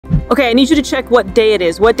Okay, I need you to check what day it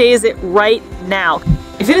is. What day is it right now?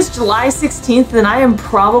 If it is July 16th, then I am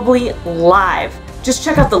probably live. Just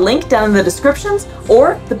check out the link down in the descriptions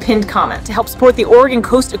or the pinned comment to help support the Oregon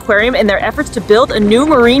Coast Aquarium in their efforts to build a new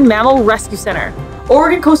marine mammal rescue center.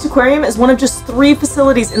 Oregon Coast Aquarium is one of just 3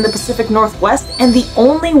 facilities in the Pacific Northwest and the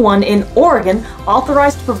only one in Oregon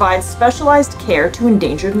authorized to provide specialized care to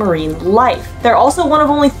endangered marine life. They're also one of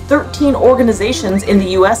only 13 organizations in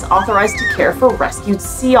the US authorized to care for rescued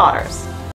sea otters.